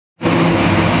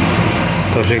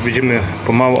Także jak będziemy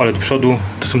pomału, ale do przodu,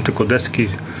 to są tylko deski,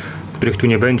 których tu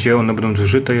nie będzie, one będą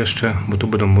zużyte jeszcze, bo tu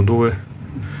będą moduły.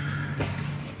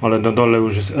 Ale na dole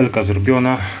już jest L-ka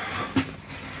zrobiona.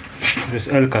 Jest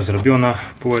L-ka zrobiona,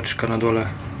 półeczka na dole.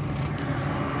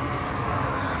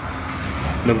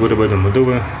 Do góry będą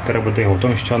moduły. Teraz będę jechał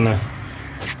tą ścianę.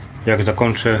 Jak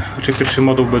zakończę, znaczy pierwszy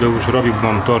moduł będę już robił,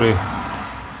 bo mam tory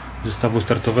zestawu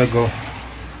startowego.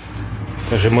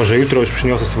 Także może jutro już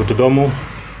przyniosę sobie do domu.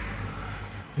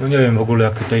 No nie wiem w ogóle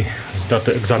jak tutaj zda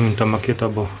egzamin ta makieta,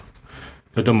 bo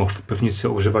wiadomo, w piwnicy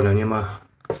ogrzewania nie ma.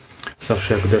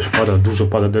 Zawsze jak deszcz pada, dużo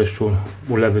pada deszczu,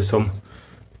 ulewy są,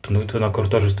 to na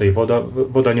korytarzu stoi woda.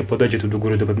 Woda nie podejdzie tu do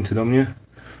góry do piwnicy do mnie,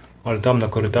 ale tam na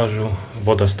korytarzu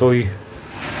woda stoi.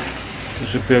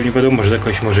 Że pewnie wiadomo, że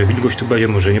jakaś może wilgoć tu będzie,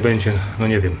 może nie będzie, no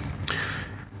nie wiem.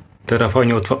 Teraz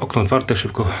fajnie okno otwarte,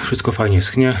 szybko wszystko fajnie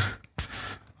schnie.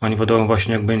 A nie wiadomo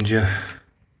właśnie jak będzie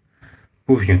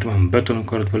później. Tu mam beton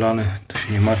akurat wylany, to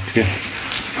się nie martwię.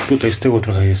 Tutaj z tyłu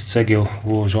trochę jest cegieł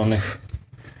ułożonych.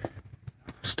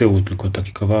 Z tyłu tylko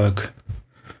taki kawałek.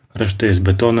 Reszta jest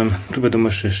betonem. Tu wiadomo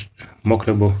jeszcze jest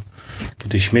mokre, bo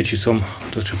tutaj śmieci są.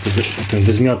 To trzeba potem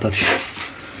wyzmiatać.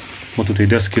 Bo tutaj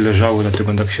deski leżały,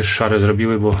 dlatego tak się szare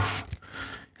zrobiły, bo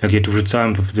jak je tu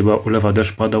wrzucałem, to wtedy była ulewa,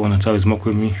 deszcz padał, one całe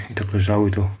zmokły mi i tak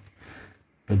leżały, to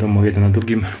wiadomo jeden na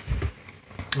drugim.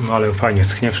 No ale fajnie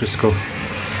schnie wszystko.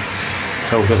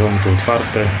 Cały czas mam to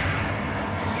otwarte.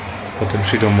 Potem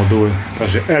przyjdą moduły.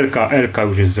 Także L-ka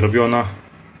już jest zrobiona.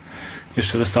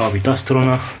 Jeszcze została mi ta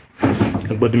strona.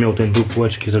 Jak będę miał ten dół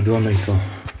półeczki zrobione i to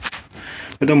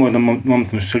wiadomo, mam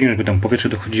tę szczelinę, żeby tam powietrze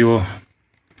dochodziło.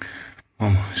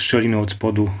 Mam szczelinę od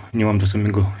spodu, nie mam do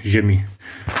samego ziemi.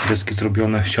 Deski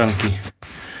zrobione, ścianki.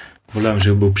 Wolałem,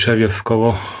 żeby był przewiew w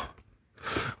koło.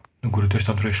 Do góry też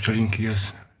tam trochę szczelinki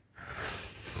jest.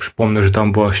 Przypomnę, że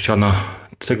tam była ściana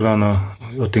ceglana,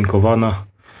 otynkowana.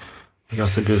 Ja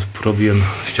sobie robiłem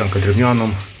ściankę drewnianą.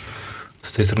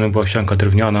 Z tej strony była ścianka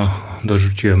drewniana.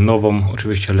 Dorzuciłem nową,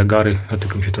 oczywiście legary.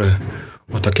 Dlatego mi się trochę,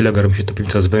 o taki legar mi się ta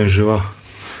piwnica zwężyła.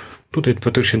 Tutaj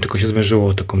praktycznie tylko się zwężyło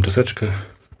o taką deseczkę.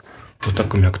 O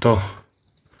taką jak to.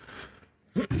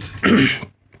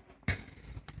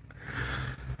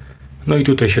 No i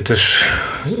tutaj się też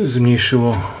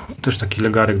zmniejszyło. Też taki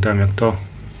legarek dałem jak to.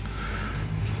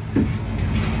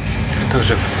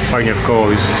 Także fajnie w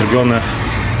koło jest zrobione.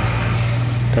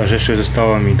 Także jeszcze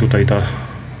została mi tutaj ta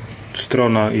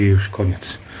strona i już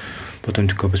koniec. Potem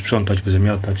tylko wysprzątać,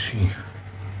 wyzamiatać i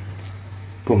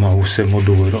pomału sobie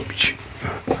moduły robić.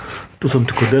 Tu są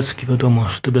tylko deski, wiadomo,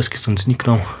 że te deski stąd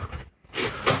znikną.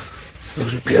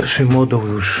 Także pierwszy moduł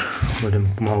już będę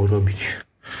pomału robić.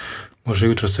 Może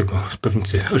jutro z tego z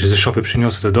piwnicy, ze szopy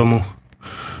przyniosę do domu.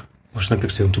 Może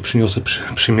najpierw sobie tu przyniosę,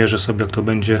 przymierzę sobie jak to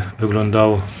będzie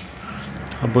wyglądało.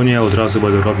 Albo nie, od razu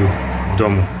będę robił w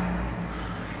domu.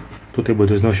 Tutaj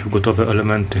będę znosił gotowe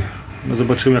elementy. No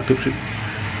zobaczymy jak to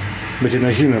będzie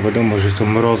na zimę. Wiadomo, że są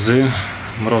mrozy.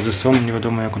 Mrozy są, nie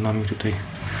wiadomo jak ona mi tutaj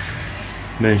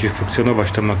będzie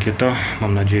funkcjonować ta makieta.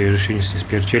 Mam nadzieję, że się nic nie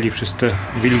spierdzieli przez tę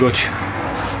wilgoć.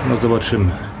 No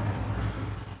zobaczymy.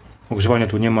 Ogrzewania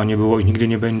tu nie ma, nie było i nigdy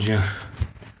nie będzie.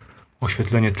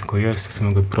 Oświetlenie tylko jest, chcę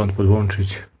mogę prąd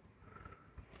podłączyć.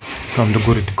 Tam do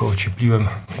góry tylko ociepliłem.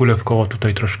 Kulę w koło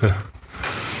tutaj troszkę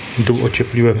dół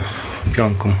ociepliłem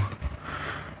pianką.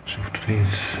 Żeby tutaj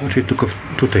jest, znaczy tylko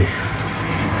tutaj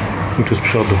i tu z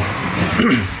przodu.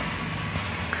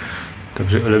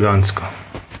 Także elegancko.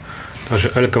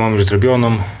 Także L-kę mam już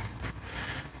zrobioną.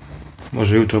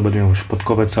 Może jutro będę miał już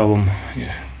podkowę całą.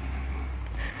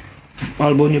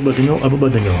 Albo nie będę miał, albo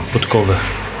będę miał podkowę.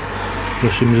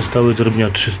 Jeszcze mi zostały do zrobienia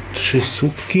 3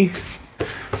 słupki,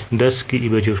 deski i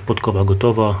będzie już podkowa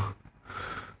gotowa.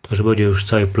 Także będzie już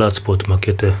cały plac pod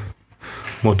makietę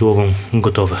modułową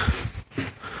gotowe.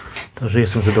 Także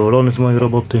jestem zadowolony z mojej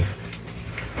roboty.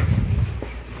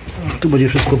 Tu będzie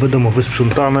wszystko wiadomo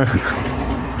wysprzątane.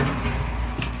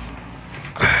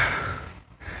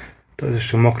 To jest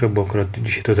jeszcze mokre, bo akurat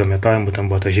dzisiaj to zamiatałem, bo tam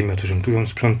była ta ziemia, to żebym tu ją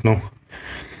sprzątnął.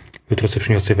 Jutro sobie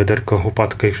przyniosę wiaderko,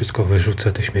 łopatkę i wszystko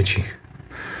wyrzucę, te śmieci.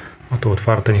 No to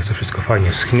otwarte, niech to wszystko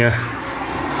fajnie schnie.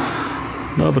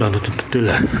 Dobra, no to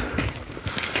tyle.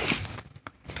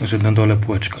 Także na dole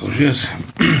półeczka już jest.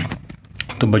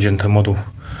 To będzie ten moduł.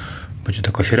 Będzie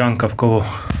taka firanka w koło.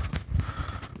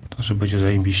 Także będzie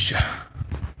zajebiście.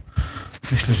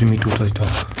 Myślę, że mi tutaj to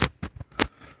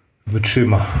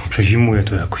wytrzyma. Przezimuje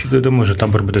to jakoś. Wiadomo, że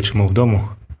tabor będę trzymał w domu.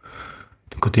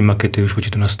 Tylko tej makiety już będzie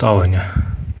to na stałe, nie?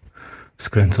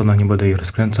 Skręcona, nie będę jej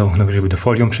rozkręcał. Najwyżej będę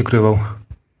folią przykrywał.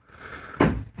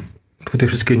 Tutaj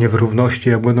wszystkie nierówności,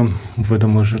 jak będą,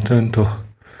 wiadomo, że ten to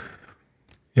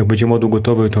Jak będzie moduł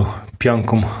gotowy, to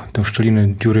pianką tę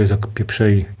szczelinę, dziury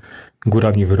zapieprzę i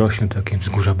góra mi wyrośnie, takie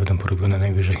wzgórza będą porobione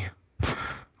najwyżej.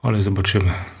 Ale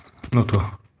zobaczymy. No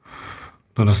to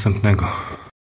do następnego.